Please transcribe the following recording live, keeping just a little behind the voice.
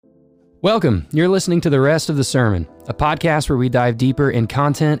Welcome. You're listening to The Rest of the Sermon, a podcast where we dive deeper in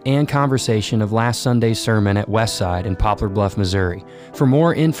content and conversation of last Sunday's sermon at Westside in Poplar Bluff, Missouri. For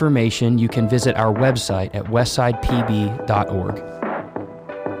more information, you can visit our website at westsidepb.org.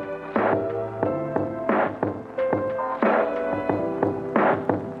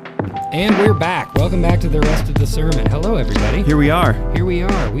 And we're back. Welcome back to The Rest of the Sermon. Hello, everybody. Here we are. Here we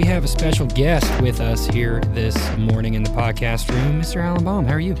are. We have a special guest with us here this morning in the podcast room, Mr. Alan Baum.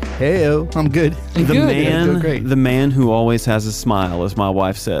 How are you? Hey-o, I'm good. The man who always has a smile, as my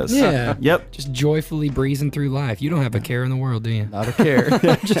wife says. Yeah. Yep. Just joyfully breezing through life. You don't have a care in the world, do you? Not a care.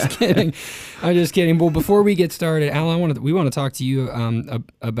 I'm just kidding. I'm just kidding. Well, before we get started, Alan, we want to talk to you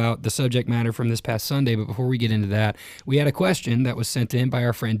about the subject matter from this past Sunday. But before we get into that, we had a question that was sent in by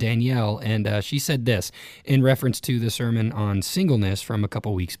our friend Danielle, and she said this in reference to the sermon on singleness from a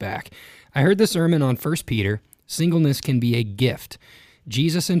couple weeks back. I heard the sermon on 1 Peter. Singleness can be a gift.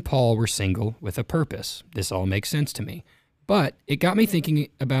 Jesus and Paul were single with a purpose. This all makes sense to me. But it got me thinking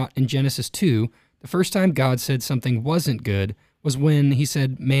about in Genesis 2, the first time God said something wasn't good was when he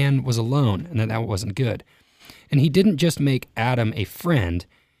said man was alone and that wasn't good. And he didn't just make Adam a friend,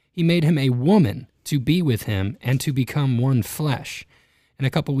 he made him a woman to be with him and to become one flesh. And a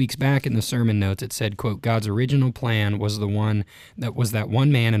couple weeks back in the sermon notes, it said, quote, God's original plan was that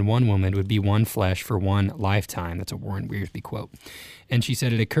one man and one woman would be one flesh for one lifetime. That's a Warren Wiersbe quote. And she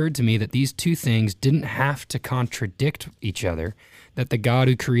said, it occurred to me that these two things didn't have to contradict each other, that the God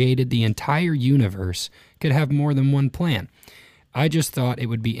who created the entire universe could have more than one plan. I just thought it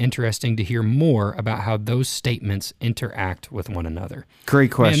would be interesting to hear more about how those statements interact with one another. Great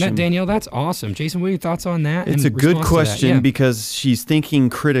question. Man, Danielle, that's awesome. Jason, what are your thoughts on that? It's a good question because she's thinking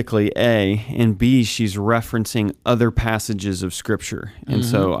critically, A, and B, she's referencing other passages of Scripture. And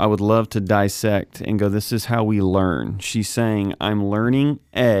so I would love to dissect and go, this is how we learn. She's saying, I'm learning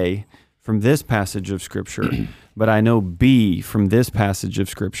A from this passage of Scripture, but I know B from this passage of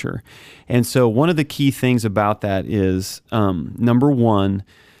Scripture. And so one of the key things about that is, number one,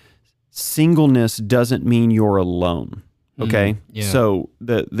 singleness doesn't mean you're alone. Okay? Yeah. So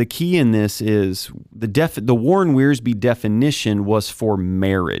the key in this is the Warren Wiersbe definition was for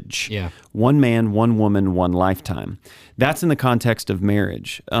marriage. Yeah. One man, one woman, one lifetime. That's in the context of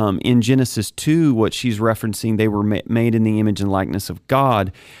marriage. In Genesis 2, what she's referencing, they were made in the image and likeness of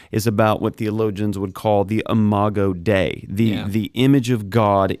God, is about what theologians would call the imago Dei, the image of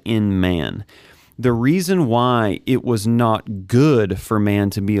God in man. The reason why it was not good for man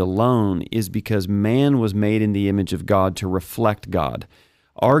to be alone is because man was made in the image of God to reflect God.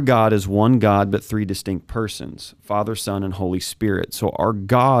 Our God is one God, but three distinct persons, Father, Son, and Holy Spirit. So our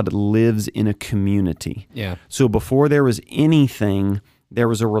God lives in a community. Yeah. So before there was anything, there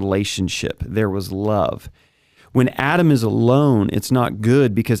was a relationship. There was love. When Adam is alone, it's not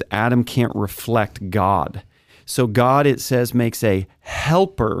good because Adam can't reflect God. So God, it says, makes a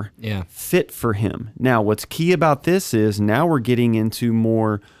helper fit for him. Now, what's key about this is now we're getting into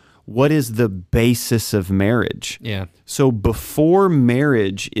more, what is the basis of marriage? Yeah. So before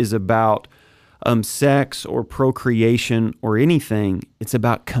marriage is about sex or procreation or anything, it's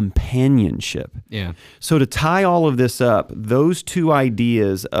about companionship. Yeah. So to tie all of this up, those two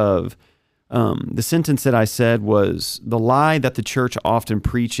ideas of the sentence that I said was, the lie that the church often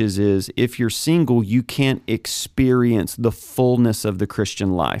preaches is, if you're single, you can't experience the fullness of the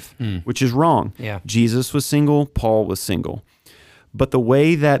Christian life, which is wrong. Yeah. Jesus was single, Paul was single. But the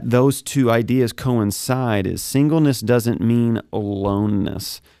way that those two ideas coincide is singleness doesn't mean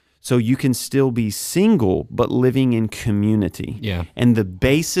aloneness. So you can still be single, but living in community. Yeah. And the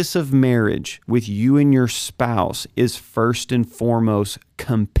basis of marriage with you and your spouse is first and foremost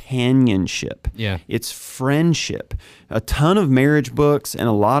companionship. Yeah. It's friendship. A ton of marriage books and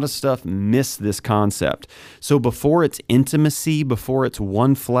a lot of stuff miss this concept. So before it's intimacy, before it's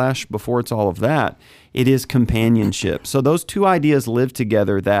one flesh, before it's all of that, it is companionship. So those two ideas live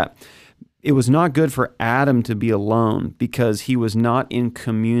together, that it was not good for Adam to be alone because he was not in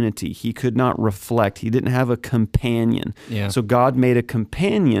community. He could not reflect. He didn't have a companion. Yeah. So God made a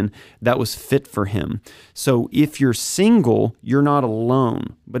companion that was fit for him. So if you're single, you're not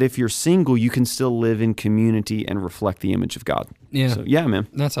alone. But if you're single, you can still live in community and reflect the image of God. Yeah. So, yeah, man.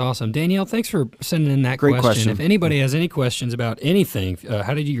 That's awesome. Danielle, thanks for sending in that Great question. If anybody has any questions about anything,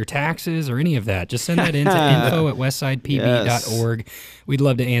 how to do your taxes or any of that, just send that in to info@westsidepb.org. We'd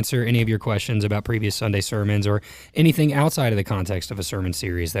love to answer any of your questions about previous Sunday sermons or anything outside of the context of a sermon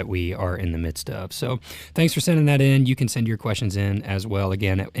series that we are in the midst of. So thanks for sending that in. You can send your questions in as well,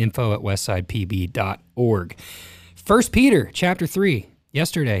 again, at info@westsidepb.org. 1 Peter chapter 3.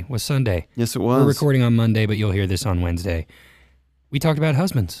 Yesterday was Sunday. Yes, it was. We're recording on Monday, but you'll hear this on Wednesday. we talked about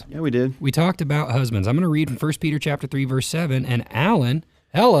husbands. Yeah, we did. We talked about husbands. I'm going to read from 1 Peter chapter 3, verse 7. And Alan,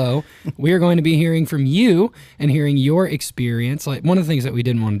 hello, we are going to be hearing from you and hearing your experience. Like, one of the things that we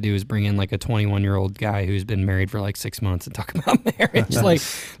didn't want to do is bring in like a 21-year-old guy who's been married for like 6 months and talk about marriage.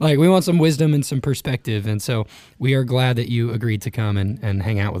 like we want some wisdom and some perspective. And so we are glad that you agreed to come and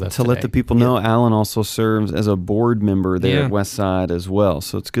hang out with us To today. let the people know, Alan also serves as a board member there Yeah. at Westside as well.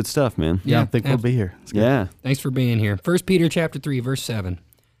 So it's good stuff, man. Yeah, I think we'll be here. It's good. Yeah. Thanks for being here. 1 Peter chapter 3, verse 7.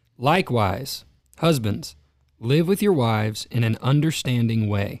 Likewise, husbands, live with your wives in an understanding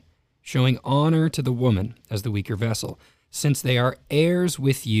way, showing honor to the woman as the weaker vessel, since they are heirs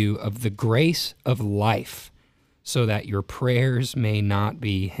with you of the grace of life, so that your prayers may not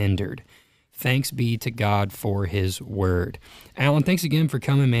be hindered. Thanks be to God for his word. Alan, thanks again for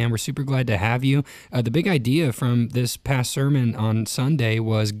coming, man. We're super glad to have you. The big idea from this past sermon on Sunday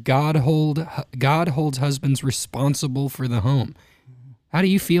was God holds husbands responsible for the home. How do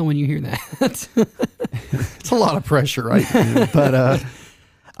you feel when you hear that? It's a lot of pressure, right? But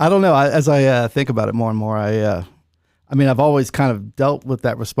I don't know. As I think about it more and more, I mean, I've always kind of dealt with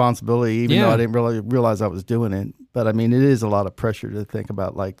that responsibility, even though I didn't really realize I was doing it. But I mean, it is a lot of pressure to think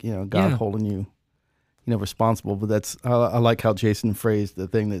about, like, God holding you, responsible. But that's I like how Jason phrased the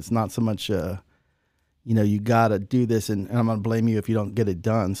thing. That's not so much, you got to do this, and I'm going to blame you if you don't get it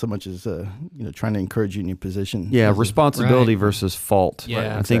done. So much as trying to encourage you in your position. Yeah, responsibility versus fault.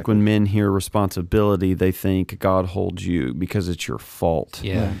 Yeah, I think when men hear responsibility, they think God holds you because it's your fault.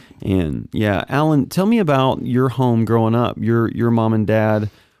 Yeah. And Alan, tell me about your home growing up. Your mom and dad.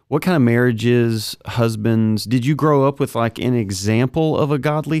 What kind of marriages, husbands? Did you grow up with like an example of a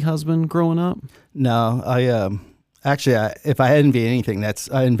godly husband growing up? No, actually, if I envy anything,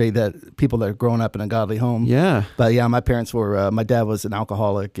 I envy that people that are growing up in a godly home. Yeah. But yeah, my parents were, my dad was an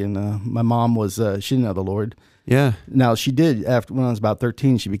alcoholic, and my mom was, she didn't know the Lord. Yeah. Now, she did, when I was about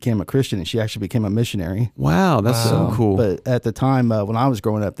 13, she became a Christian, and she actually became a missionary. Wow, that's so cool. But at the time, when I was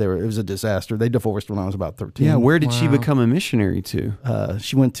growing up, it was a disaster. They divorced when I was about 13. Yeah, where did she become a missionary to?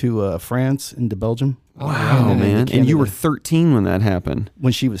 She went to France and to Belgium. Wow, and man! to And you were Canada. 13 when that happened.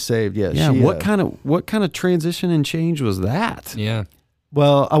 When she was saved, yeah. Yeah. She, what kind of transition and change was that? Yeah.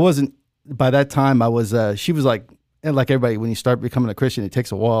 Well, I wasn't, by that time, I was, she was like everybody, when you start becoming a Christian, it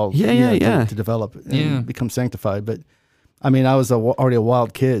takes a while to develop and become sanctified. But I mean, I was already a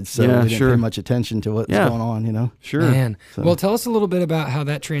wild kid, so I didn't pay much attention to what's going on, Sure. Man. So. Well, tell us a little bit about how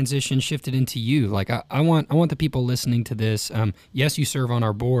that transition shifted into you. Like, I want the people listening to this. Yes, you serve on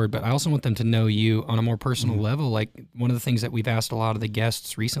our board, but I also want them to know you on a more personal level. Like, one of the things that we've asked a lot of the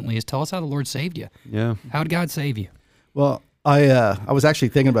guests recently is tell us how the Lord saved you. Yeah. How did God save you? Well, I was actually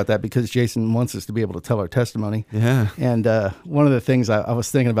thinking about that because Jason wants us to be able to tell our testimony. Yeah. And one of the things I was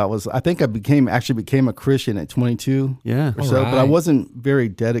thinking about was I think I became a Christian at 22 Yeah. or so, All but I right. wasn't very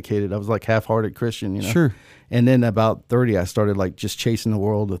dedicated. I was like half-hearted Christian, Sure. And then about 30, I started like just chasing the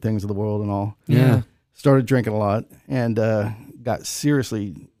world, the things of the world and all. Yeah. Started drinking a lot and got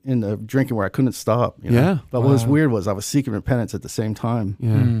seriously into drinking where I couldn't stop. Yeah. But what was weird was I was seeking repentance at the same time.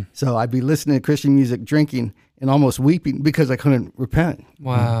 Yeah. So I'd be listening to Christian music, drinking, and almost weeping because I couldn't repent.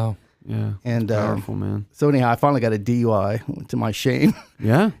 Wow. Yeah. And Powerful, man. so anyhow, I finally got a DUI to my shame,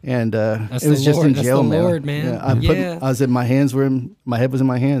 Yeah. and That's it was the just Lord. in That's jail, the man. Lord, man. Yeah, I was in my hands my head was in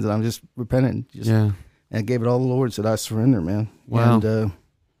my hands, and I'm just repenting. Yeah. And I gave it all to the Lord. Said I surrender, man. Wow. And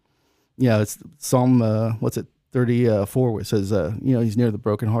it's Psalm 34 where it says, he's near the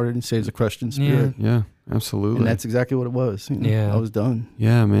brokenhearted and saves the crushed in spirit. Yeah. Absolutely. And that's exactly what it was. Yeah. I was done.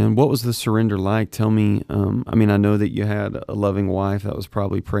 Yeah, man. What was the surrender like? Tell me. I mean, I know that you had a loving wife that was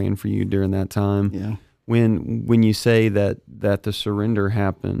probably praying for you during that time. Yeah. When you say that the surrender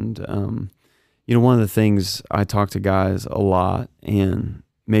happened, one of the things I talk to guys a lot, and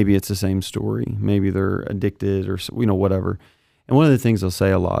maybe it's the same story. Maybe they're addicted or whatever. And one of the things they'll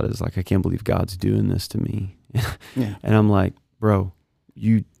say a lot is like, I can't believe God's doing this to me. Yeah. And I'm like, bro,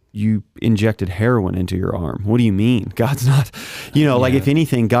 you injected heroin into your arm. What do you mean? God's not, like if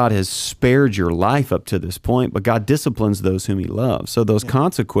anything, God has spared your life up to this point, but God disciplines those whom he loves. So those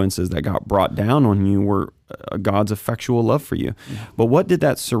consequences that got brought down on you were God's effectual love for you. Yeah. But what did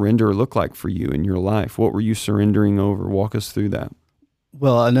that surrender look like for you in your life? What were you surrendering over? Walk us through that.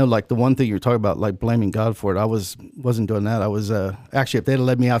 Well, I know like the one thing you're talking about, like blaming God for it, I wasn't doing that. I was actually, if they'd have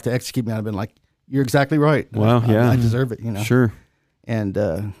led me out to execute me, I'd have been like, you're exactly right. Wow, yeah. I deserve it, Sure.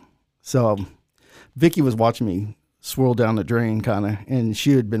 And so Vicky was watching me swirl down the drain kind of, and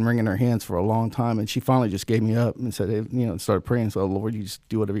she had been wringing her hands for a long time, and she finally just gave me up and said, hey, started praying. So, Lord, you just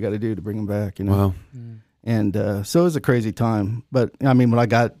do whatever you got to do to bring him back, Wow. And so it was a crazy time. But, I mean, when I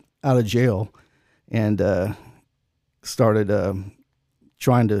got out of jail and started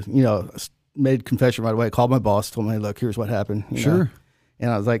trying to, made confession right away. Called my boss, told me, look, here's what happened. you know. Sure. And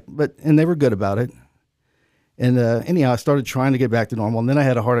I was like, and they were good about it. And anyhow, I started trying to get back to normal, and then I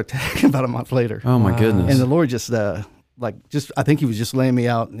had a heart attack about a month later. Oh my goodness. And the Lord just, I think He was just laying me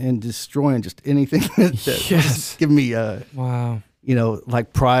out and destroying just anything that Yes. just giving me, Wow.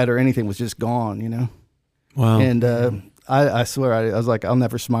 like pride or anything was just gone. Wow. And I swear, I was like, I'll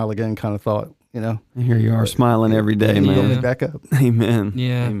never smile again, kind of thought. And here you are smiling every day, And He built man. me back up. Amen.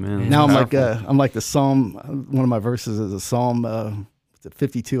 Yeah. Amen. Now Powerful. I'm like the Psalm. One of my verses is a Psalm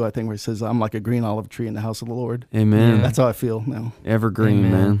 52, I think, where it says, "I'm like a green olive tree in the house of the Lord." Amen. Yeah. That's how I feel now. Evergreen,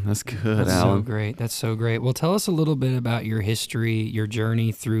 Amen. man. That's good, That's so Alan. great. That's so great. Well, tell us a little bit about your history, your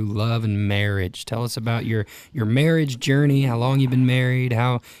journey through love and marriage. Tell us about your marriage journey, how long you've been married,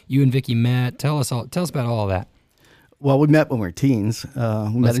 how you and Vicky met. Tell us about all of that. Well, we met when we were teens. We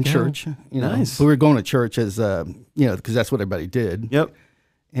met Let's in go. church. Nice. We were going to church as because that's what everybody did. Yep.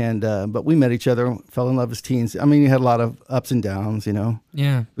 And but we met each other, fell in love as teens. I mean, you had a lot of ups and downs.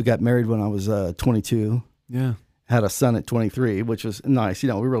 Yeah. We got married when I was 22. Yeah. Had a son at 23, which was nice.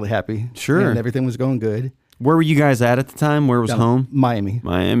 We were really happy. Sure. And everything was going good. Where were you guys at the time? Where was Down home? Miami.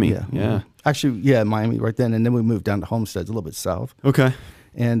 Miami. Yeah. Yeah. Actually, Miami right then. And then we moved down to Homestead, a little bit south. Okay.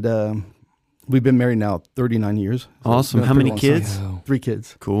 And we've been married now 39 years. So Awesome. it's been a How pretty many long kids? time. Wow. 3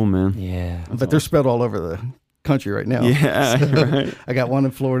 kids. Cool, man. Yeah. But they're spread all over the country right now. Yeah. So, Right. I got one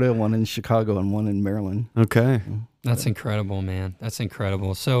in Florida, one in Chicago, and one in Maryland. Okay. That's incredible, man. That's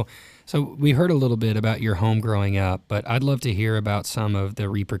incredible. So we heard a little bit about your home growing up, but I'd love to hear about some of the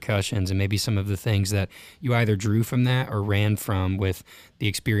repercussions and maybe some of the things that you either drew from that or ran from with the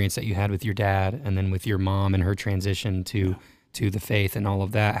experience that you had with your dad and then with your mom and her transition to the faith and all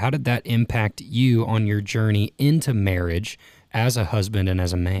of that. How did that impact you on your journey into marriage as a husband and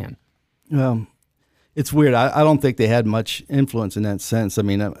as a man? It's weird. I don't think they had much influence in that sense. I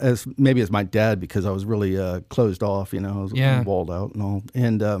mean, as my dad, because I was really closed off. I was walled out and all.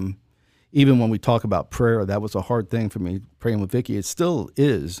 And even when we talk about prayer, that was a hard thing for me, praying with Vicky. It still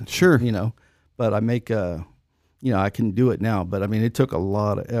is. Sure. But I make, I can do it now. But I mean, it took a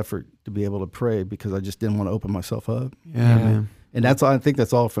lot of effort to be able to pray because I just didn't want to open myself up. Yeah, man. And I think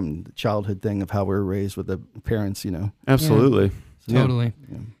that's all from the childhood thing of how we were raised with the parents, Absolutely. Totally.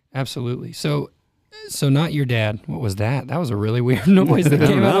 Yeah. Absolutely. So not your dad. What was that? That was a really weird noise that I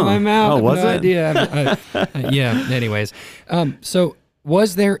came don't out of know. my mouth. Oh, I have was no it? idea. Yeah. Anyways, so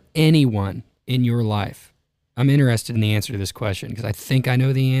was there anyone in your life? I'm interested in the answer to this question because I think I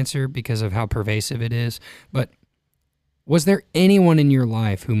know the answer because of how pervasive it is. But was there anyone in your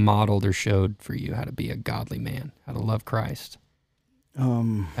life who modeled or showed for you how to be a godly man, how to love Christ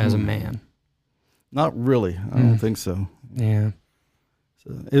as a man? Not really. I don't think so. Yeah.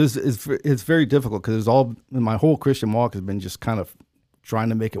 So it's very difficult because my whole Christian walk has been just kind of trying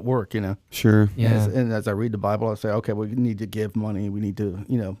to make it work, Sure. Yeah. And as I read the Bible, I say, okay, we need to give money. We need to,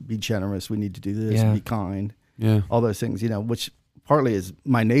 be generous. We need to do this, Yeah. be kind, Yeah. all those things, which partly is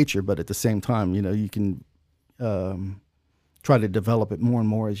my nature, but at the same time, you can try to develop it more and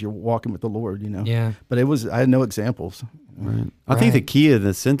more as you're walking with the Lord, Yeah. But I had no examples. Right. I think the Right. key of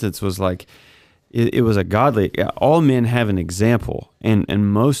the sentence was like, it was a godly, all men have an example, and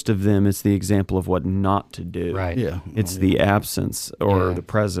most of them, it's the example of what not to do. Right. Yeah. It's the absence or Yeah. the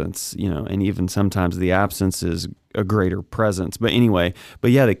presence, and even sometimes the absence is a greater presence. But anyway,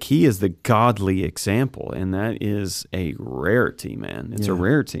 the key is the godly example, and that is a rarity, man. It's a Yeah.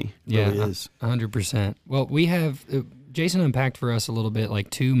 rarity. Yeah, really is. 100%. Well, we have, Jason unpacked for us a little bit like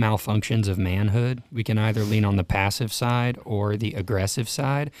 2 malfunctions of manhood. We can either lean on the passive side or the aggressive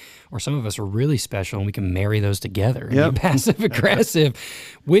side, or some of us are really special and we can marry those together and Yep. be passive aggressive.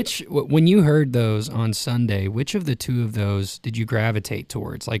 When you heard those on Sunday, which of the 2 of those did you gravitate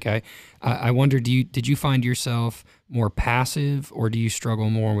towards? Like I wonder, did you find yourself more passive or do you struggle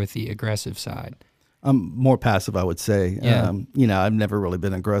more with the aggressive side? I'm more passive, I would say. Yeah. I've never really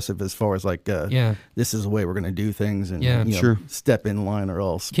been aggressive as far as like, this is the way we're going to do things and Yeah. Sure. step in line or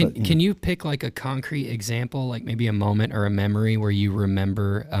else. Can you pick like a concrete example, like maybe a moment or a memory where you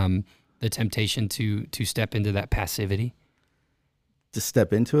remember the temptation to step into that passivity? to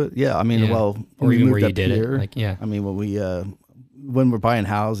step into it? Yeah. I mean, Yeah. well, Or we even moved where you up did it, here, like, yeah. I mean, when we're buying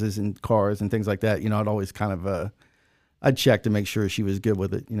houses and cars and things like that, I'd always kind of, I'd check to make sure she was good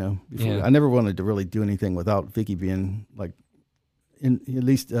with it, before. Yeah. I never wanted to really do anything without Vicky being like, at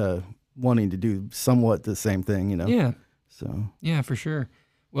least wanting to do somewhat the same thing, Yeah. So Yeah, for sure.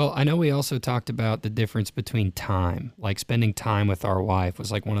 Well, I know we also talked about the difference between time, like spending time with our wife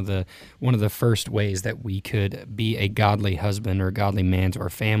was like one of the first ways that we could be a godly husband or a godly man to our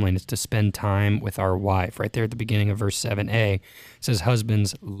family, and it's to spend time with our wife. Right there at the beginning of verse 7a, it says,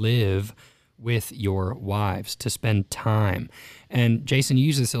 "Husbands, live with your wives," to spend time. And Jason, you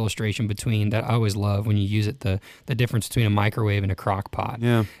use this illustration between that I always love when you use it, the difference between a microwave and a crock pot.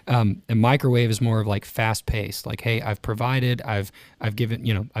 Yeah. A microwave is more of like fast paced, like, hey, I've provided, I've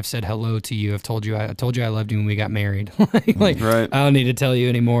given, I've said hello to you, I told you I loved you when we got married. like Right. I don't need to tell you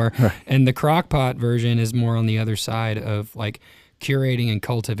anymore. Right. And the crock pot version is more on the other side of like curating and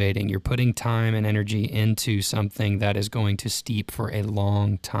cultivating. You're putting time and energy into something that is going to steep for a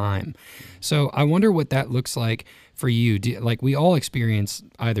long time. So I wonder what that looks like for you. Like we all experience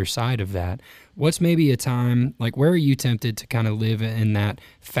either side of that. What's maybe a time, like where are you tempted to kind of live in that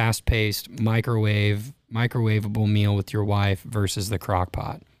fast-paced microwavable meal with your wife versus the crock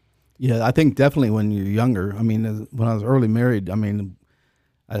pot? Yeah, I think definitely when you're younger. I mean, when I was early married, I mean,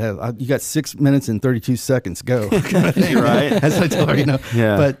 you got 6 minutes and 32 seconds, go. Kind of thing, Right. As I tell her,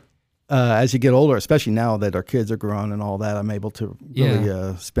 Yeah. But as you get older, especially now that our kids are grown and all that, I'm able to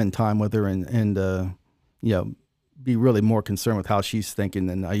really spend time with her and be really more concerned with how she's thinking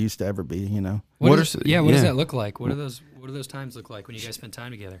than I used to ever be. What does that look like? What do those times look like when you guys spend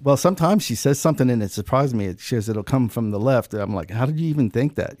time together? Well, sometimes she says something and it surprised me. She says it'll come from the left. I'm like, how did you even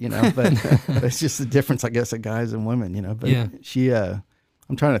think that? But it's just the difference, I guess, of guys and women. But she,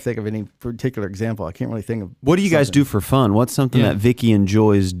 I'm trying to think of any particular example. I can't really think of. What do you guys do for fun? What's something that Vicky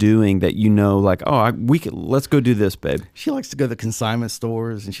enjoys doing that like, let's go do this, babe? She likes to go to the consignment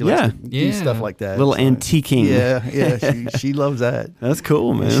stores and she likes to do stuff like that. Little antiquing. Yeah. She loves that. That's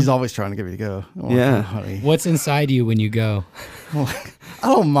cool, man. She's always trying to get me to go. Honey. What's inside you when you go? I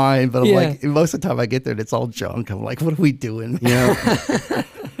don't mind, but I'm like, most of the time I get there and it's all junk. I'm like, what are we doing? Yeah.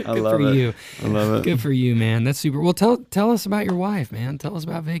 I love it. You. I love it. Good for you, man. That's super. Well, tell us about your wife, man. Tell us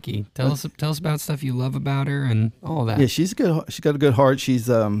about Vicky. Tell us about stuff you love about her and all that. Yeah, she's good. She's got a good heart. She's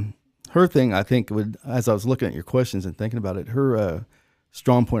her thing. I think as I was looking at your questions and thinking about it, her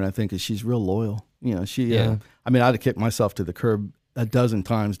strong point I think is she's real loyal. She. I mean, I'd have kicked myself to the curb a dozen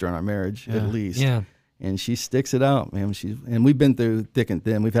times during our marriage at least. Yeah. And she sticks it out, man. And we've been through thick and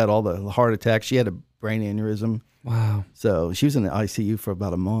thin. We've had all the heart attacks. She had a brain aneurysm. Wow. So she was in the ICU for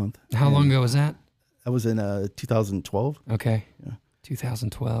about a month. How long ago was that? That was in 2012. Okay. Yeah.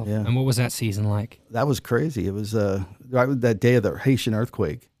 2012. Yeah. And what was that season like? That was crazy. It was right that day of the Haitian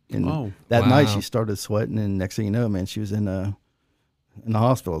earthquake. And that wow. night she started sweating, and next thing you know, man, she was in the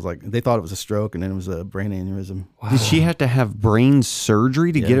hospital. It was like they thought it was a stroke, and then it was a brain aneurysm. Wow. Did she have to have brain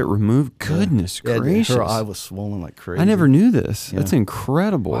surgery to get it removed? Goodness gracious. Her eye was swollen like crazy. I never knew this. That's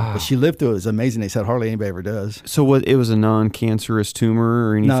incredible. Wow. But she lived through it. It was amazing. They said hardly anybody ever does. So it was a non-cancerous tumor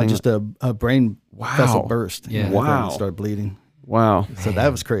or anything? No, just a brain vessel burst. Yeah. Wow. And started bleeding. Wow. So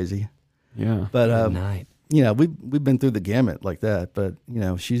that was crazy. Yeah. But night. We've been through the gamut like that. But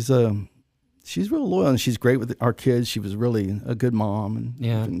she's real loyal and she's great with our kids. She was really a good mom.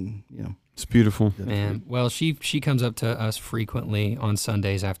 And it's beautiful. Man, well, she comes up to us frequently on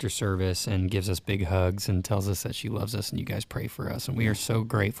Sundays after service and gives us big hugs and tells us that she loves us and you guys pray for us. And we are so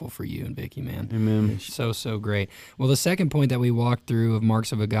grateful for you and Vicky, man. Amen. So great. Well, the second point that we walked through of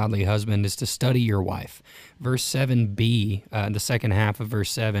marks of a godly husband is to study your wife. Verse 7b, the second half of verse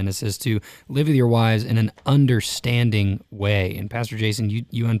 7, it says to live with your wives in an understanding way. And Pastor Jason,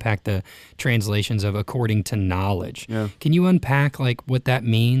 you unpack the translations of according to knowledge. Yeah. Can you unpack like what that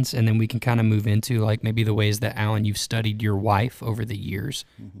means? And then we can kind of move into like maybe the ways that, Alan, you've studied your wife over the years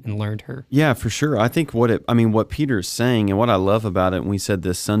and learned her. Yeah, for sure. I think what Peter is saying and what I love about it, and we said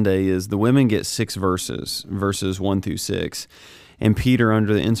this Sunday, is the women get 6 verses 1 through 6. And Peter,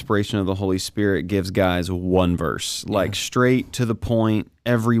 under the inspiration of the Holy Spirit, gives guys 1 verse, like straight to the point.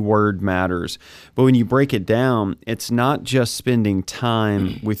 Every word matters. But when you break it down, it's not just spending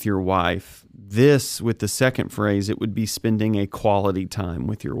time with your wife. With the second phrase, it would be spending a quality time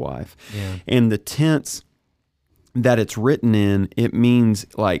with your wife. Yeah. And the tense that it's written in, it means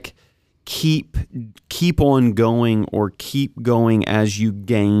like keep on going or keep going as you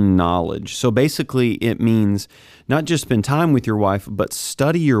gain knowledge. So basically it means not just spend time with your wife, but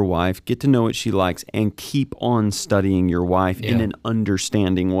study your wife, get to know what she likes, and keep on studying your wife in an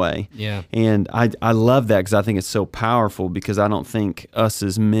understanding way. Yeah. And I love that because I think it's so powerful, because I don't think us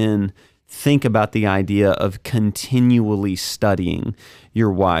as men think about the idea of continually studying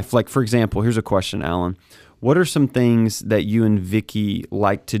your wife. Like, for example, here's a question, Alan. What are some things that you and Vicky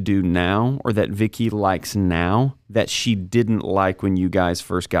like to do now, or that Vicky likes now, that she didn't like when you guys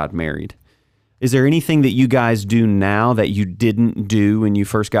first got married? Is there anything that you guys do now that you didn't do when you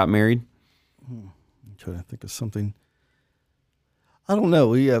first got married? I'm trying to think of something. I don't know.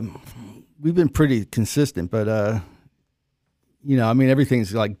 We've been pretty consistent, but I mean,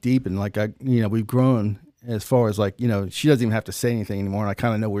 everything's like deep and like we've grown as far as like she doesn't even have to say anything anymore, and I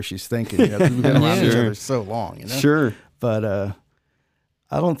kind of know where she's thinking. We've been around each other so long. Sure. But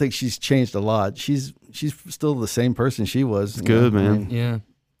I don't think she's changed a lot. She's still the same person she was. It's good, man. I mean, Yeah.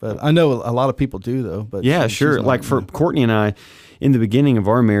 But I know a lot of people do though. But yeah, she's sure. not, Like for Courtney and I, in the beginning of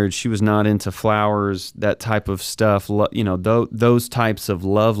our marriage, she was not into flowers, that type of stuff. Those types of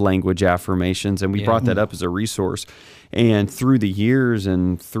love language affirmations, and we brought that up as a resource. And through the years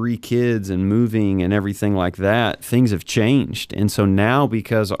and 3 kids and moving and everything like that, things have changed. And so now,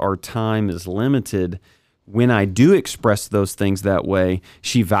 because our time is limited, when I do express those things that way,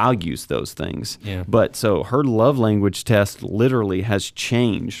 she values those things. Yeah. But so her love language test literally has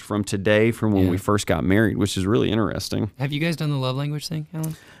changed from today, from when we first got married, which is really interesting. Have you guys done the love language thing,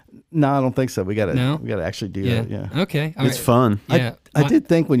 Alan? No, I don't think so. We got to No? actually do that. Yeah. Okay. All It's right. fun. Yeah. I did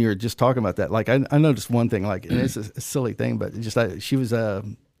think when you were just talking about that, like I noticed one thing, like, and it's a silly thing, but she was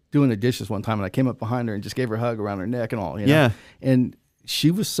doing the dishes one time, and I came up behind her and just gave her a hug around her neck and all. Yeah. And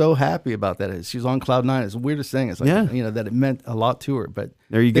she was so happy about that. She was on cloud 9. It's the weirdest thing. It's like, that it meant a lot to her. But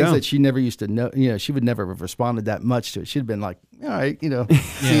There you things go. that she never used to know, she would never have responded that much to it. She'd have been like, all right,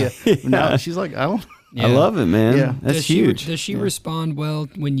 see ya. But now she's like, I don't. Yeah. I love it, man. Yeah. That's huge. Does she respond well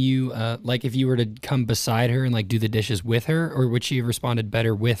when you, like if you were to come beside her and like do the dishes with her, or would she have responded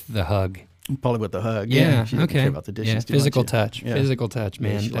better with the hug? Probably with the hug. Yeah. She didn't Okay. care about the dishes too Physical much. touch. Yeah. Physical touch,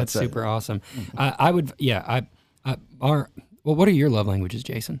 man. she That's likes that. super awesome. I would. Yeah. Well, what are your love languages,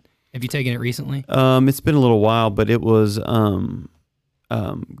 Jason? Have you taken it recently? It's been a little while, but it was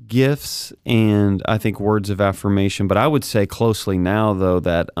gifts and I think words of affirmation. But I would say closely now, though,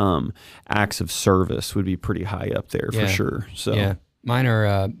 that acts of service would be pretty high up there for sure. So yeah, mine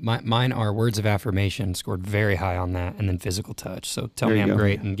are words of affirmation, scored very high on that, and then physical touch. So tell There me you I'm go.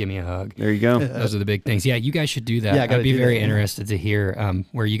 great and give me a hug. there you go. Those are the big things. Yeah, you guys should do that. Yeah, I gotta I'd be do very that, yeah. interested to hear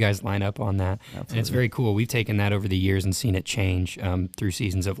where you guys line up on that. And it's very cool. We've taken that over the years and seen it change through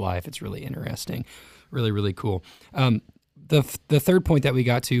seasons of life. It's really interesting. Really, really cool. The third point that we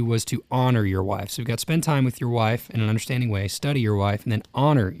got to was to honor your wife. So we've got spend time with your wife in an understanding way, study your wife, and then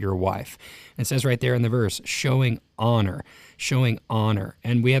honor your wife. And it says right there in the verse, showing honor.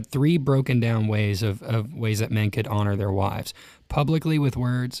 And we have 3 broken down ways of ways that men could honor their wives. Publicly with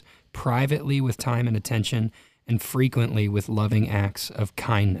words, privately with time and attention, and frequently with loving acts of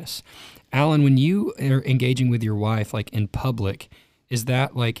kindness. Alan, when you are engaging with your wife, like in public, is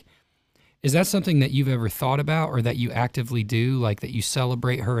that something that you've ever thought about or that you actively do, like that you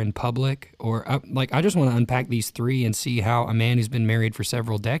celebrate her in public? Or I just want to unpack these 3 and see how a man who's been married for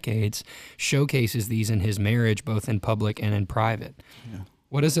several decades showcases these in his marriage, both in public and in private. Yeah.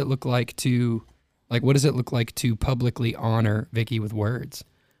 What does it look like to publicly honor Vicky with words?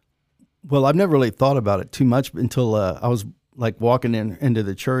 Well, I've never really thought about it too much until I was like walking into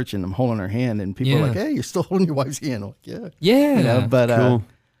the church and I'm holding her hand and people are like, hey, you're still holding your wife's hand. I'm like, yeah. Yeah. But Cool.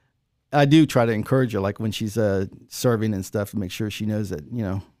 I do try to encourage her, like when she's serving and stuff, to make sure she knows that,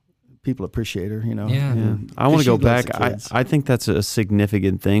 people appreciate her, Yeah. Yeah. I want to she go loves back. the kids. I think that's a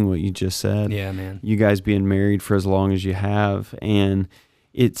significant thing, what you just said. Yeah, man. You guys being married for as long as you have, and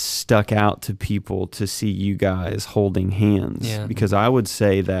it stuck out to people to see you guys holding hands. Yeah. Because I would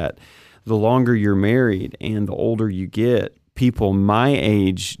say that the longer you're married and the older you get, people my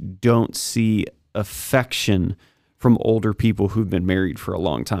age don't see affection from older people who've been married for a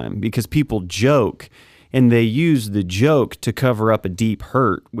long time, because people joke and they use the joke to cover up a deep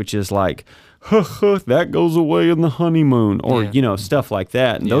hurt, which is like, that goes away in the honeymoon, or, stuff like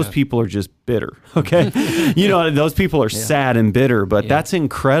that. And those people are just bitter. Okay. Those people are sad and bitter, but that's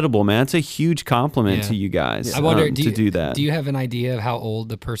incredible, man. It's a huge compliment to you guys. I wonder, do that. Do you have an idea of how old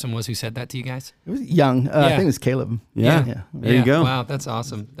the person was who said that to you guys? It was young. I think it was Caleb. Yeah. There you go. Wow, that's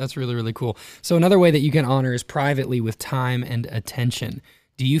awesome. That's really, really cool. So another way that you can honor is privately with time and attention.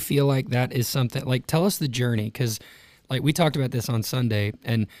 Do you feel like that is something, like, tell us the journey? Because like we talked about this on Sunday,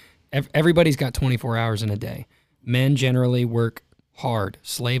 and everybody's got 24 hours in a day. Men generally work hard,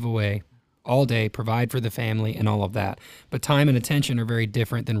 slave away all day, provide for the family and all of that. But time and attention are very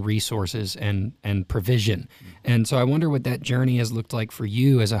different than resources and provision. And so I wonder what that journey has looked like for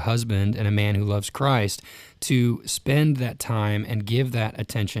you as a husband and a man who loves Christ to spend that time and give that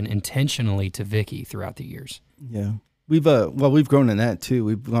attention intentionally to Vicky throughout the years. Yeah. We've grown in that too.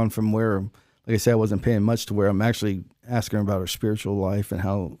 We've gone from where, like I said, I wasn't paying much to where I'm actually asking her about her spiritual life and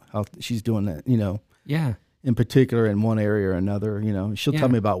how she's doing that, Yeah. in particular in one area or another. She'll tell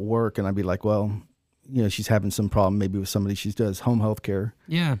me about work, and I'd be like, well, she's having some problem maybe with somebody. She does home health care.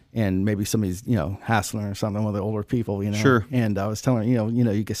 Yeah. And maybe somebody's, hassling her or something, one of the older people, Sure. And I was telling her,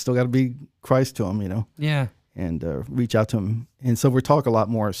 you still got to be Christ to them, Yeah. and reach out to them. And so we talk a lot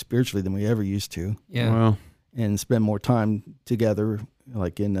more spiritually than we ever used to. Yeah. Wow. And spend more time together,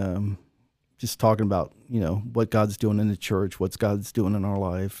 like in just talking about, what God's doing in the church, what God's doing in our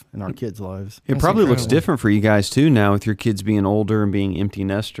life, in our kids' lives. It That's probably looks incredible. different for you guys too now with your kids being older and being empty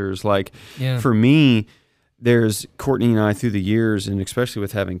nesters. Like Yeah. for me, there's Courtney and I through the years, and especially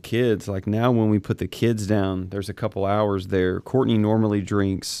with having kids, like now when we put the kids down, there's a couple hours there. Courtney normally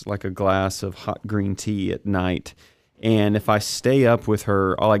drinks like a glass of hot green tea at night. And if I stay up with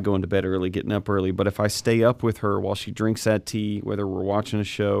her, I like going to bed early, getting up early. But if I stay up with her while she drinks that tea, whether we're watching a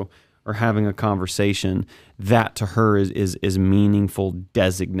show or having a conversation, that to her is meaningful,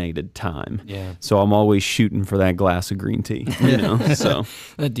 designated time. Yeah. So I'm always shooting for that glass of green tea, So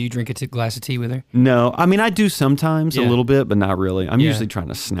Do you drink a glass of tea with her? no, I mean I do sometimes a Yeah. little bit, but not really. I'm Yeah. usually trying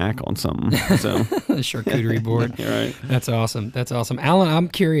to snack on something. So The charcuterie board. You're right. That's awesome. That's awesome. Alan, I'm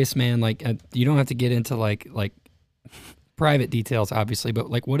curious, man, like you don't have to get into like private details, obviously,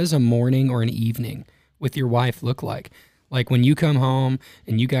 but like what does a morning or an evening with your wife look like? Like when you come home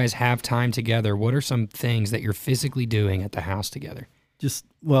and you guys have time together, what are some things that you're physically doing at the house together?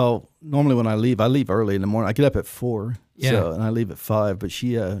 Normally when I leave early in the morning. I get up at 4, Yeah. and I leave at 5. But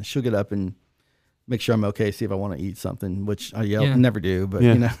she'll get up and make sure I'm okay, see if I want to eat something, which I never do. But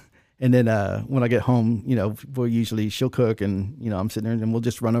Yeah. and then when I get home, she'll cook, and I'm sitting there and we'll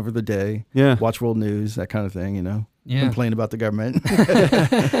just run over the day, Yeah. watch world news, that kind of thing, Yeah. complain about the government,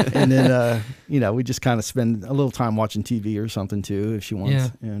 and then we just kind of spend a little time watching TV or something too if she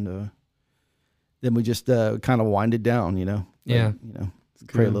wants, Yeah. and then we just kind of wind it down, Yeah.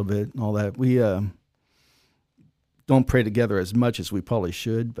 pray a good. little bit and all that. We don't pray together as much as we probably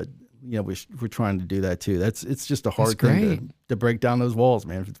should, but we're trying to do that too. It's just a hard great. thing to break down those walls,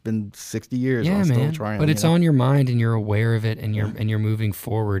 man. It's been 60 years. Yeah, I'm man. still trying. But it's on your mind and you're aware of it and you're moving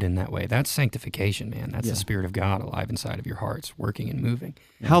forward in that way. That's sanctification, man. That's the Spirit of God alive inside of your hearts, working and moving.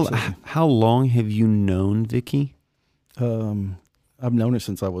 How long have you known Vicky? I've known her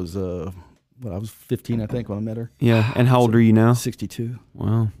since I was I was 15, I think, when I met her. Yeah. And how old are you now? 62.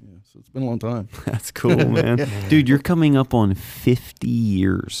 Wow. Yeah, so it's been a long time. That's cool, man. Dude, you're coming up on 50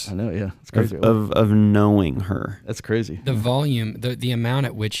 years I know. Yeah, it's crazy. of knowing her. That's crazy. The volume, the amount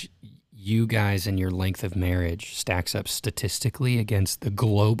at which you guys and your length of marriage stacks up statistically against the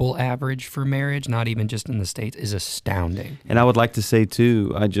global average for marriage, not even just in the States, is astounding. And I would like to say,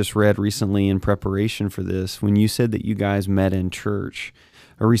 too, I just read recently in preparation for this, when you said that you guys met in church,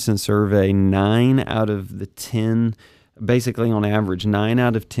 a recent survey, 9 out of the 10, basically on average, 9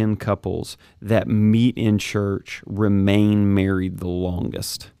 out of 10 couples that meet in church remain married the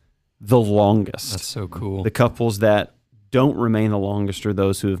longest. The longest. That's so cool. The couples that don't remain the longest are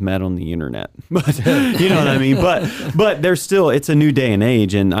those who have met on the internet. But you know what I mean? But there's still, it's a new day and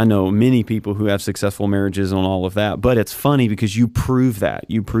age, and I know many people who have successful marriages and all of that. But it's funny because you prove that.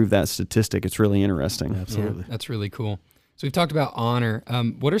 You prove that statistic. It's really interesting. Absolutely. Yeah, that's really cool. So we've talked about honor.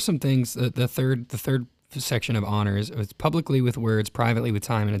 What are some things? The third section of honor is it's publicly with words, privately with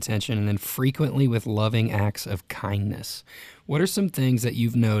time and attention, and then frequently with loving acts of kindness. What are some things that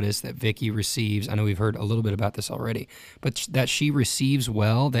you've noticed that Vicky receives? I know we've heard a little bit about this already, but that she receives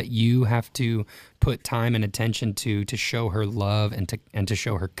well, that you have to put time and attention to show her love and to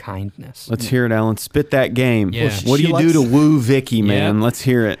show her kindness. Let's hear it, Alan. Spit that game. Yeah. What do She you do likes- to woo Vicky, man? Yeah. Let's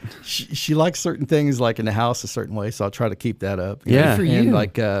hear it. She likes certain things, like in the house a certain way, so I'll try to keep that up. Yeah. Good for And you.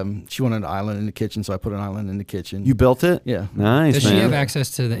 like she wanted an island in the kitchen, so I put an island in the kitchen. You built it? Yeah. Nice, Does man. she have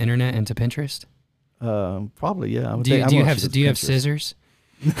access to the internet and to Pinterest? Probably, yeah. I would Do you, think- I do you don't know have if she do you have does Pinterest. scissors?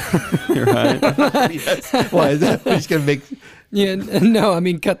 You're right. Why is that? We're just gonna make. Yeah, no, I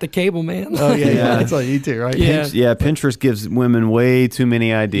mean cut the cable, man. Oh yeah, Yeah. yeah. That's all you need to, right? Yeah. Yeah, Pinterest gives women way too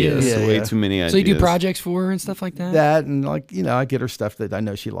many ideas. Yeah, way yeah. too many ideas. So you do projects for her and stuff like that? That and like I get her stuff that I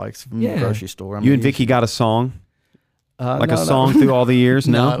know she likes from Yeah. the grocery store. You and Vicky got a song? Like no, a song no. through all the years?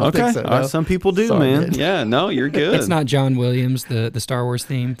 No, No? I don't Okay. think so, All right, no. some people do, Sorry, man. man. Yeah, no, you're good. It's not John Williams, the Star Wars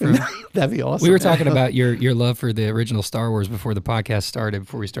theme. From, That'd be awesome. we were talking about your love for the original Star Wars before the podcast started,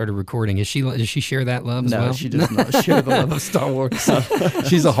 before we started recording. Does she share that love as No, well? she does not share the love of Star Wars.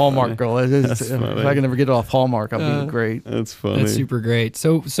 She's a Hallmark girl. If I can ever get off Hallmark, I'll be great. That's funny. That's super great.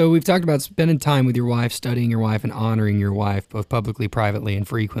 So we've talked about spending time with your wife, studying your wife, and honoring your wife, both publicly, privately, and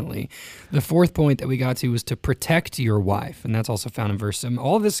frequently. The fourth point that we got to was to protect your wife, and that's also found in verse 7.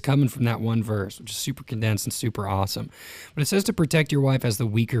 All of this is coming from that one verse, which is super condensed and super awesome. But it says to protect your wife as the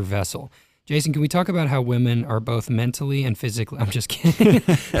weaker vessel. Jason, can we talk about how women are both mentally and physically? I'm just kidding.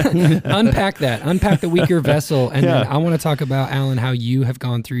 Unpack that. Unpack the weaker vessel. And then I want to talk about, Alan, how you have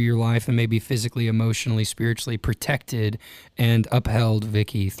gone through your life and maybe physically, emotionally, spiritually protected and upheld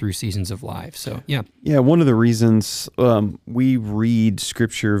Vicky through seasons of life. So, yeah. Yeah, one of the reasons we read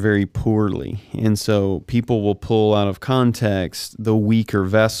Scripture very poorly. And so people will pull out of context the weaker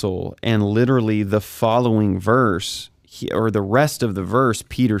vessel, and literally the following verse, or the rest of the verse,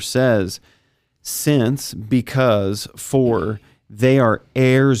 Peter says, since, because, for, they are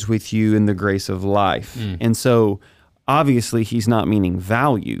heirs with you in the grace of life. And so obviously he's not meaning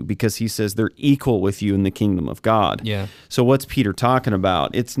value, because he says they're equal with you in the kingdom of God. Yeah. So what's Peter talking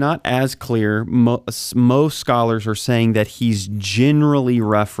about? It's not as clear. Most scholars are saying that he's generally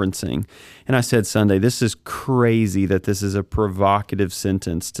referencing, and I said Sunday, this is crazy that this is a provocative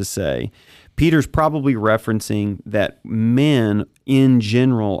sentence to say. Peter's probably referencing that men in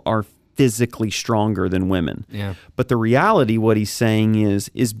general are physically stronger than women. Yeah. But the reality, what he's saying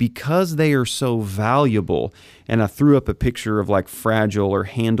is because they are so valuable, and I threw up a picture of like fragile or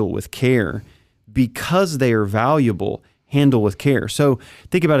handle with care, because they are valuable, handle with care. So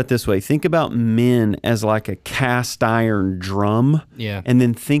think about it this way. Think about men as like a cast iron drum. Yeah. And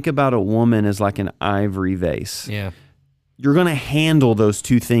then think about a woman as like an ivory vase. Yeah. You're going to handle those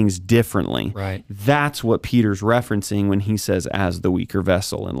two things differently. Right. That's what Peter's referencing when he says as the weaker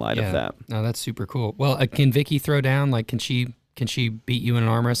vessel in light of that. No, that's super cool. Well, can Vicky throw down? Like, can she beat you in an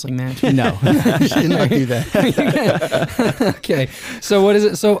arm wrestling match? No, she did not do that. Okay. So what is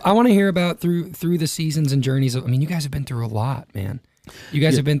it? So I want to hear about through the seasons and journeys. I mean, you guys have been through a lot, man. You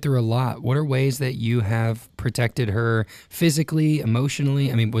guys have been through a lot. What are ways that you have protected her physically,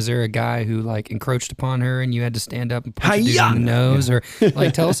 emotionally? I mean, was there a guy who like encroached upon her and you had to stand up and punch a dude in the nose? Or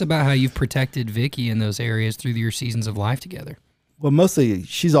like, tell us about how you've protected Vicky in those areas through your seasons of life together. Well, mostly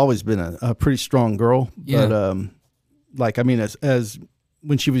she's always been a pretty strong girl. Yeah. But like, I mean, as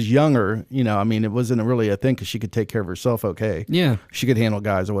when she was younger, you know, I mean, it wasn't really a thing because she could take care of herself okay. Yeah. She could handle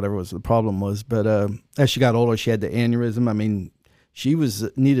guys or whatever was the problem was. But as she got older, she had the aneurysm. I mean, she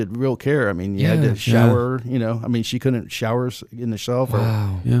needed real care. I mean, you had to shower her, you know. I mean, she couldn't shower in herself,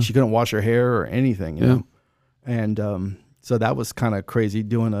 or she couldn't wash her hair or anything, you know. And so that was kind of crazy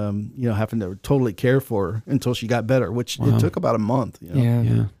doing, you know, having to totally care for her until she got better, which it took about a month, you know.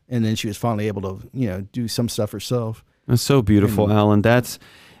 Yeah. And then she was finally able to, you know, do some stuff herself. That's so beautiful, Alan. That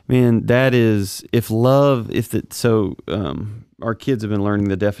is, our kids have been learning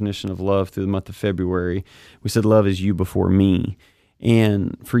the definition of love through the month of February. We said love is you before me.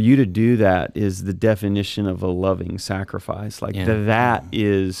 And for you to do that is the definition of a loving sacrifice. Like that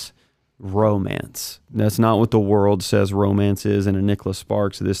is romance. That's not what the world says romance is, and a Nicholas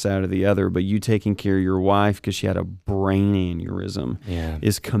Sparks or this, that, or the other. But you taking care of your wife because she had a brain aneurysm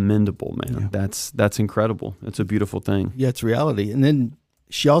is commendable, man. Yeah. That's incredible. It's a beautiful thing. Yeah, it's reality. And then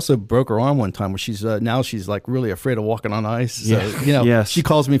she also broke her arm one time where she's now she's like really afraid of walking on ice. So, you know, she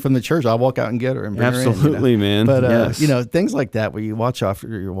calls me from the church. I'll walk out and get her and bring her in, absolutely, man. But, you know, things like that where you watch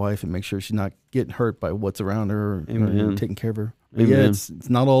after your wife and make sure she's not getting hurt by what's around her or taking care of her. But yeah, it's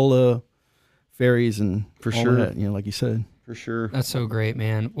not all fairies and for sure, that, you know, like you said. For sure. That's so great,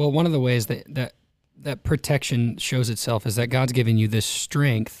 man. Well, one of the ways that protection shows itself is that God's given you this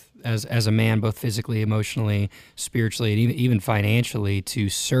strength as a man, both physically, emotionally, spiritually, and even financially, to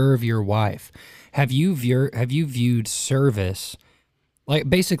serve your wife. Have you viewed service? Like,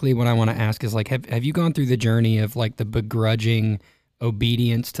 basically what I want to ask is like, have you gone through the journey of like the begrudging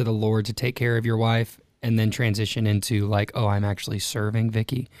obedience to the Lord to take care of your wife, and then transition into like, oh, I'm actually serving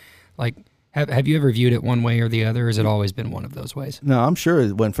Vicky? Like, have you ever viewed it one way or the other, or has it always been one of those ways? No, I'm sure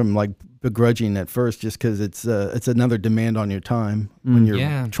it went from like begrudging at first, just because it's another demand on your time when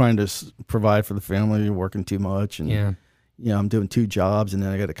you're trying to provide for the family. You're working too much, and you know, I'm doing 2 jobs, and then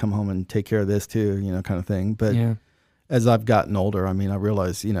I got to come home and take care of this too, you know, kind of thing. But as I've gotten older, I mean, I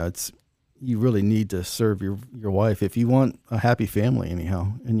realize, you know, you really need to serve your wife if you want a happy family,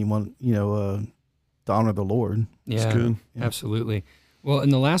 anyhow, and you want, you know, to honor the Lord. Yeah, it's good. Absolutely. Well,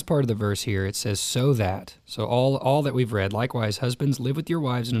 in the last part of the verse here, it says, so all that we've read, likewise, husbands, live with your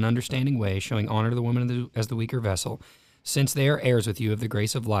wives in an understanding way, showing honor to the woman as the weaker vessel, since they are heirs with you of the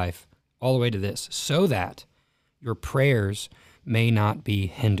grace of life, all the way to this, so that your prayers may not be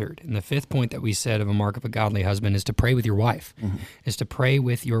hindered. And the 5th point that we said of a mark of a godly husband is to pray with your wife, is to pray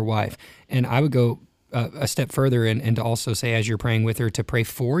with your wife. And I would go a step further and to also say, as you're praying with her, to pray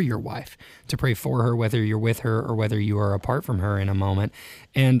for your wife, to pray for her, whether you're with her or whether you are apart from her in a moment.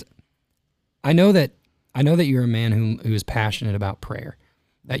 And I know that you're a man who is passionate about prayer.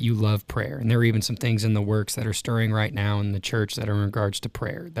 that you love prayer. And there are even some things in the works that are stirring right now in the church that are in regards to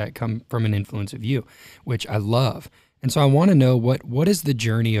prayer that come from an influence of you, which I love. And so I want to know what is the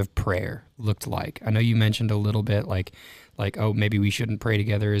journey of prayer looked like? I know you mentioned a little bit like, oh, maybe we shouldn't pray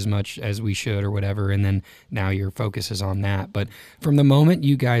together as much as we should or whatever, and then now your focus is on that. But from the moment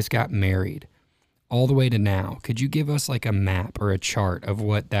you guys got married all the way to now, could you give us like a map or a chart of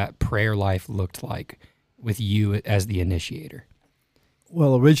what that prayer life looked like with you as the initiator?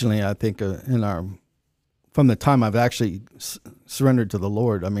 Well, originally, I think from the time I've actually surrendered to the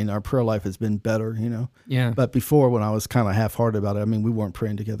Lord, I mean, our prayer life has been better, Yeah. But before, when I was kind of half-hearted about it, I mean, we weren't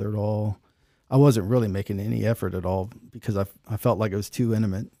praying together at all. I wasn't really making any effort at all because I felt like it was too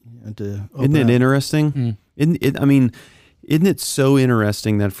intimate. Isn't it interesting? Isn't it so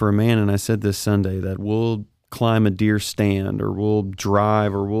interesting that for a man, and I said this Sunday, that we'll climb a deer stand or we'll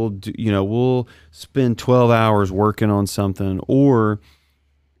drive or we'll spend 12 hours working on something, or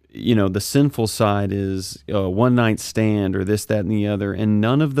the sinful side is a one night stand or this, that, and the other. And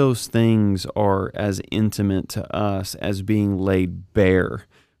none of those things are as intimate to us as being laid bare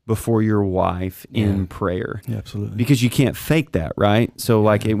before your wife in prayer. Yeah, absolutely. Because you can't fake that, right? So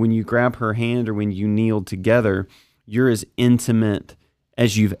like when you grab her hand or when you kneel together, you're as intimate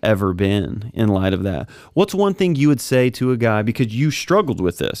as you've ever been in light of that. What's one thing you would say to a guy, because you struggled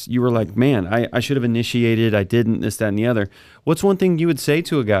with this? You were like, man, I should have initiated, I didn't, this, that, and the other. What's one thing you would say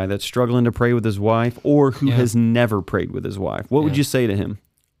to a guy that's struggling to pray with his wife or who has never prayed with his wife? What would you say to him?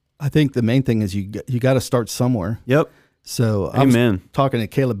 I think the main thing is you got to start somewhere. Yep. So I was talking to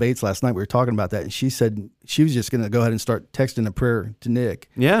Kayla Bates last night. We were talking about that, and she said she was just going to go ahead and start texting a prayer to Nick.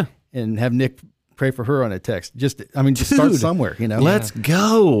 Yeah. And have Nick pray for her on a text. Just start somewhere, Let's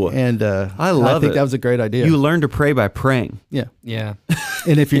go. And I think that was a great idea. You learn to pray by praying. Yeah. Yeah.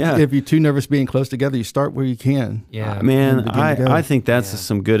 And if you're too nervous being close together, you start where you can. Yeah. Man, I think that's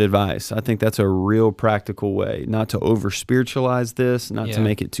some good advice. I think that's a real practical way, not to over spiritualize this, not to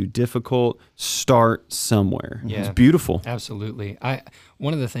make it too difficult. Start somewhere. Yeah. It's beautiful. Absolutely.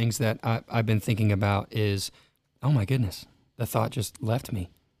 One of the things that I've been thinking about is, oh my goodness, the thought just left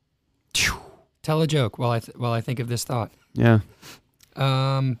me. Tell a joke while I think of this thought. Yeah.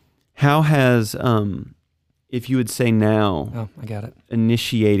 How has, if you would say now, oh, I got it,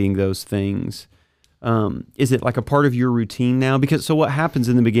 initiating those things, is it like a part of your routine now? Because so what happens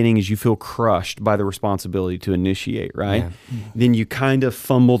in the beginning is you feel crushed by the responsibility to initiate, right? Yeah. Then you kind of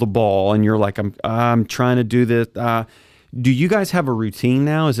fumble the ball and you're like, I'm trying to do this. Do you guys have a routine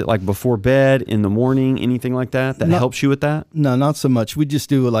now? Is it like before bed, in the morning, anything like that helps you with that? No, not so much. We just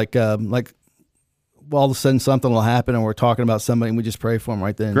do like all of a sudden something will happen and we're talking about somebody and we just pray for them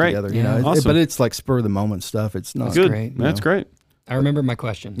right then together. Yeah. Awesome. But it's like spur of the moment stuff. It's not good. Great. That's great. I remember my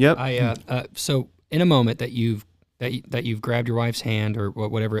question. Yep. So in a moment that you've grabbed your wife's hand or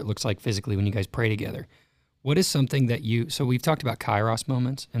whatever it looks like physically when you guys pray together, what is something that so we've talked about Kairos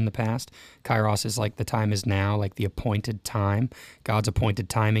moments in the past. Kairos is like the time is now, like the appointed time, God's appointed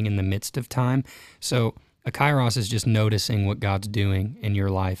timing in the midst of time. So a Kairos is just noticing what God's doing in your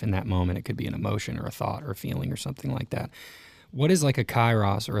life in that moment. It could be an emotion or a thought or a feeling or something like that. What is like a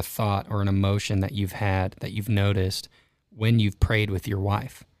Kairos or a thought or an emotion that you've had that you've noticed when you've prayed with your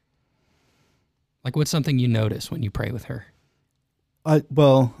wife? Like what's something you notice when you pray with her?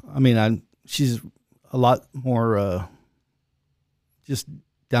 She's a lot more just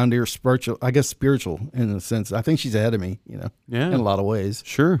down to her spiritual in a sense. I think she's ahead of me, in a lot of ways.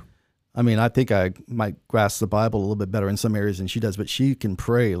 Sure. I mean, I think I might grasp the Bible a little bit better in some areas than she does, but she can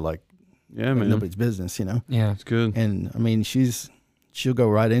pray like nobody's business, Yeah. It's good. And I mean, she'll go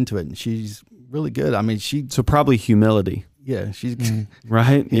right into it and she's really good. I mean, so probably humility. Yeah, she's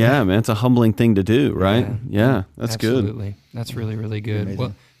right. Yeah, man, it's a humbling thing to do, right? Yeah, that's good. Absolutely. That's really, really good.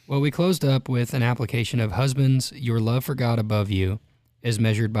 Amazing. Well, we closed up with an application of husbands, your love for God above you is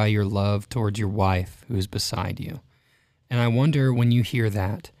measured by your love towards your wife who is beside you. And I wonder when you hear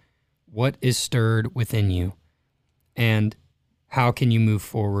that, what is stirred within you and how can you move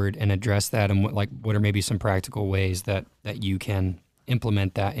forward and address that? And what are maybe some practical ways that you can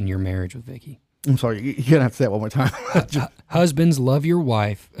implement that in your marriage with Vicky? I'm sorry, you're going to have to say it one more time. Husbands, love your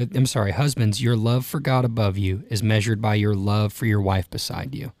wife. Husbands, your love for God above you is measured by your love for your wife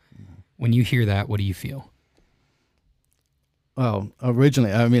beside you. When you hear that, what do you feel? Well,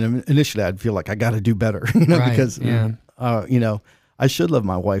 initially I'd feel like I got to do better, Right, because, I should love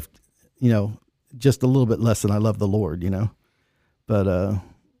my wife, just a little bit less than I love the Lord, but,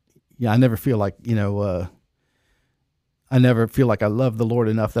 I never feel like, I never feel like I love the Lord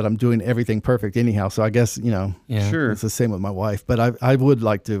enough that I'm doing everything perfect anyhow. So I guess, Sure. it's the same with my wife, but I would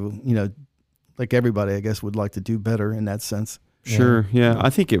like to, like everybody, I guess, would like to do better in that sense. Sure. Yeah. I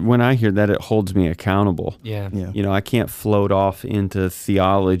think when I hear that, it holds me accountable. Yeah. You know, I can't float off into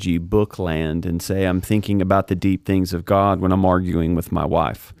theology book land and say I'm thinking about the deep things of God when I'm arguing with my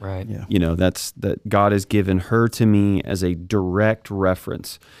wife. Right. Yeah. You know, that God has given her to me as a direct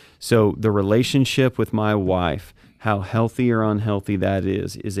reference. So the relationship with my wife, how healthy or unhealthy that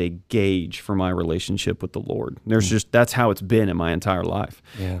is a gauge for my relationship with the Lord. That's how it's been in my entire life.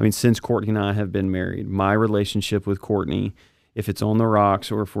 Yeah. I mean, since Courtney and I have been married, my relationship with Courtney, if it's on the rocks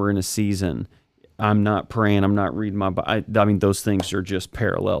or if we're in a season, I'm not praying, I'm not reading my Bible. I mean, those things are just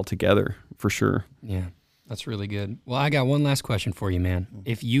parallel together for sure. Yeah, that's really good. Well, I got one last question for you, man.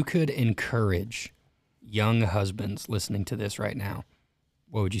 If you could encourage young husbands listening to this right now,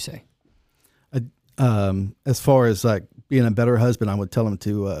 what would you say? As far as like being a better husband, I would tell them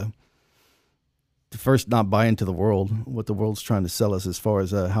to first not buy into the world, what the world's trying to sell us as far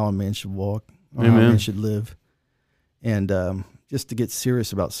as how a man should walk or how a man should live. And just to get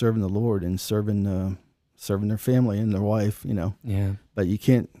serious about serving the Lord and serving their family and their wife, you know. Yeah. But you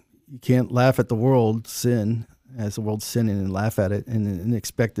can't laugh at the world sin as the world's sinning and laugh at it and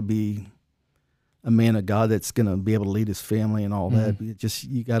expect to be a man of God that's going to be able to lead his family and all that.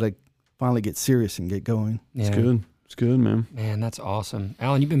 You got to finally get serious and get going. Yeah. It's good. It's good, man. Man, that's awesome.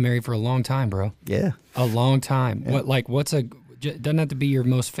 Alan, you've been married for a long time, bro. Yeah. A long time. Yeah. Doesn't have to be your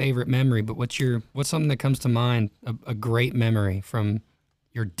most favorite memory, but what's something that comes to mind, a great memory from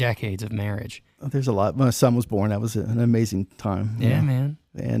your decades of marriage? There's a lot. My son was born. That was an amazing time. Yeah, man.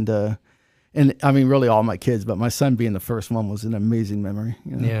 And I mean, really all my kids, but my son being the first one was an amazing memory.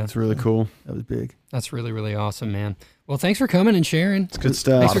 You know? Yeah. It's really cool. That was big. That's really, really awesome, man. Well, thanks for coming and sharing. It's good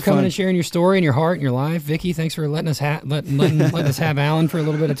stuff. Thanks for coming and sharing your story and your heart and your life. Vicky, thanks for letting us letting us have Alan for a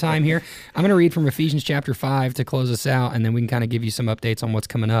little bit of time here. I'm going to read from Ephesians chapter 5 to close us out, and then we can kind of give you some updates on what's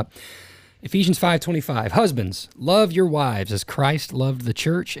coming up. Ephesians 5:25. Husbands, love your wives as Christ loved the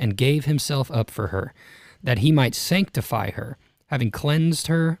church and gave himself up for her, that he might sanctify her, having cleansed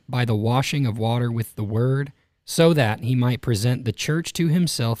her by the washing of water with the word, so that he might present the church to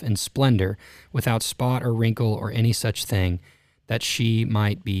himself in splendor, without spot or wrinkle or any such thing, that she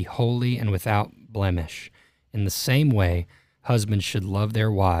might be holy and without blemish. In the same way, husbands should love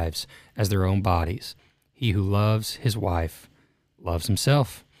their wives as their own bodies. He who loves his wife loves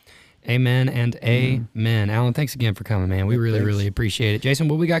himself. Amen and amen. Alan, thanks again for coming, man. We really appreciate it. Jason,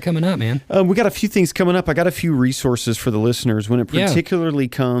 what we got coming up, man? We got a few things coming up. I got a few resources for the listeners. When it particularly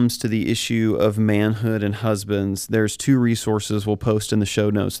comes to the issue of manhood and husbands, there's two resources we'll post in the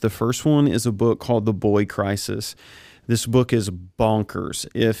show notes. The first one is a book called The Boy Crisis. This book is bonkers.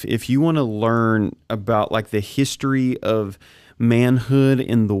 If you want to learn about like the history of manhood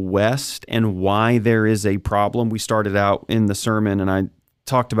in the West and why there is a problem, we started out in the sermon and I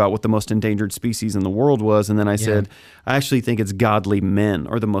talked about what the most endangered species in the world was, and then I said, I actually think it's godly men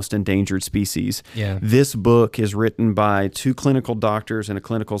are the most endangered species. Yeah. This book is written by 2 clinical doctors and a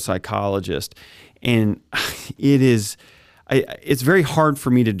clinical psychologist, and it's very hard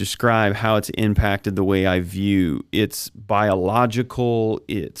for me to describe how it's impacted the way I view. It's biological,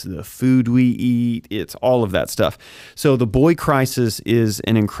 it's the food we eat, it's all of that stuff. So The Boy Crisis is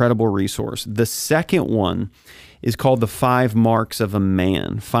an incredible resource. The second one is called The 5 Marks of a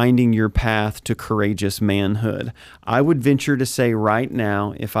Man, Finding Your Path to Courageous Manhood. I would venture to say right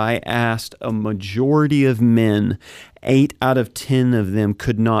now, if I asked a majority of men, 8 out of 10 of them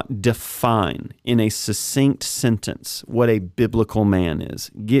could not define in a succinct sentence what a biblical man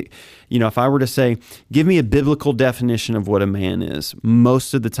is. If I were to say, give me a biblical definition of what a man is,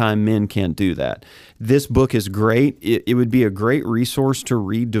 most of the time men can't do that. This book is great. It would be a great resource to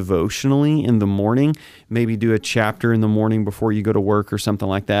read devotionally in the morning, maybe do a chapter in the morning before you go to work or something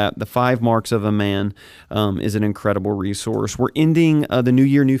like that. The 5 Marks of a Man is an incredible resource. We're ending the New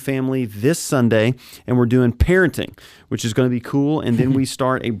Year, New Family this Sunday, and we're doing parenting, which is going to be cool. And then we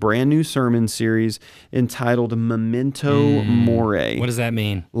start a brand new sermon series entitled Memento Mori. What does that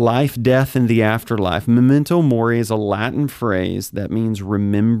mean? Life, death, and the afterlife. Memento Mori is a Latin phrase that means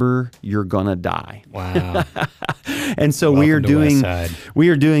remember you're gonna die. Wow. And so we are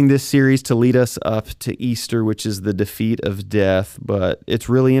doing this series to lead us up to Easter, which is the defeat of death. But it's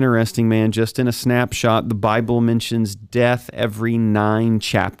really interesting, man. Just in a snapshot, the Bible mentions death every 9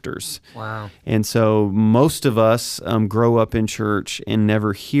 chapters. Wow. And so most of us grow up in church and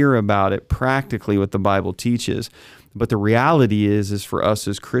never hear about it practically what the Bible teaches. But the reality is for us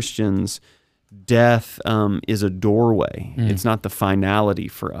as Christians, death is a doorway. It's not the finality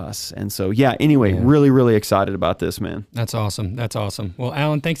for us. And so, anyway, really, really excited about this, man. That's awesome. That's awesome. Well,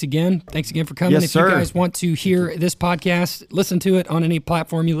 Alan, thanks again. Thanks again for coming. Yes, if sir. you guys want to hear this podcast, listen to it on any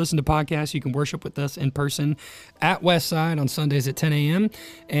platform you listen to podcasts. You can worship with us in person at Westside on Sundays at 10 a.m.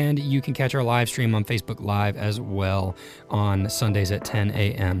 And you can catch our live stream on Facebook Live as well on Sundays at 10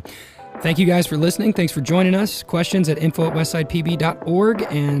 a.m. Thank you guys for listening. Thanks for joining us. Questions at info@westsidepb.org.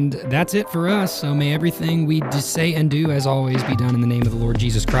 And that's it for us. So may everything we say and do, as always, be done in the name of the Lord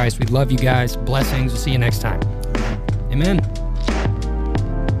Jesus Christ. We love you guys. Blessings. We'll see you next time. Amen.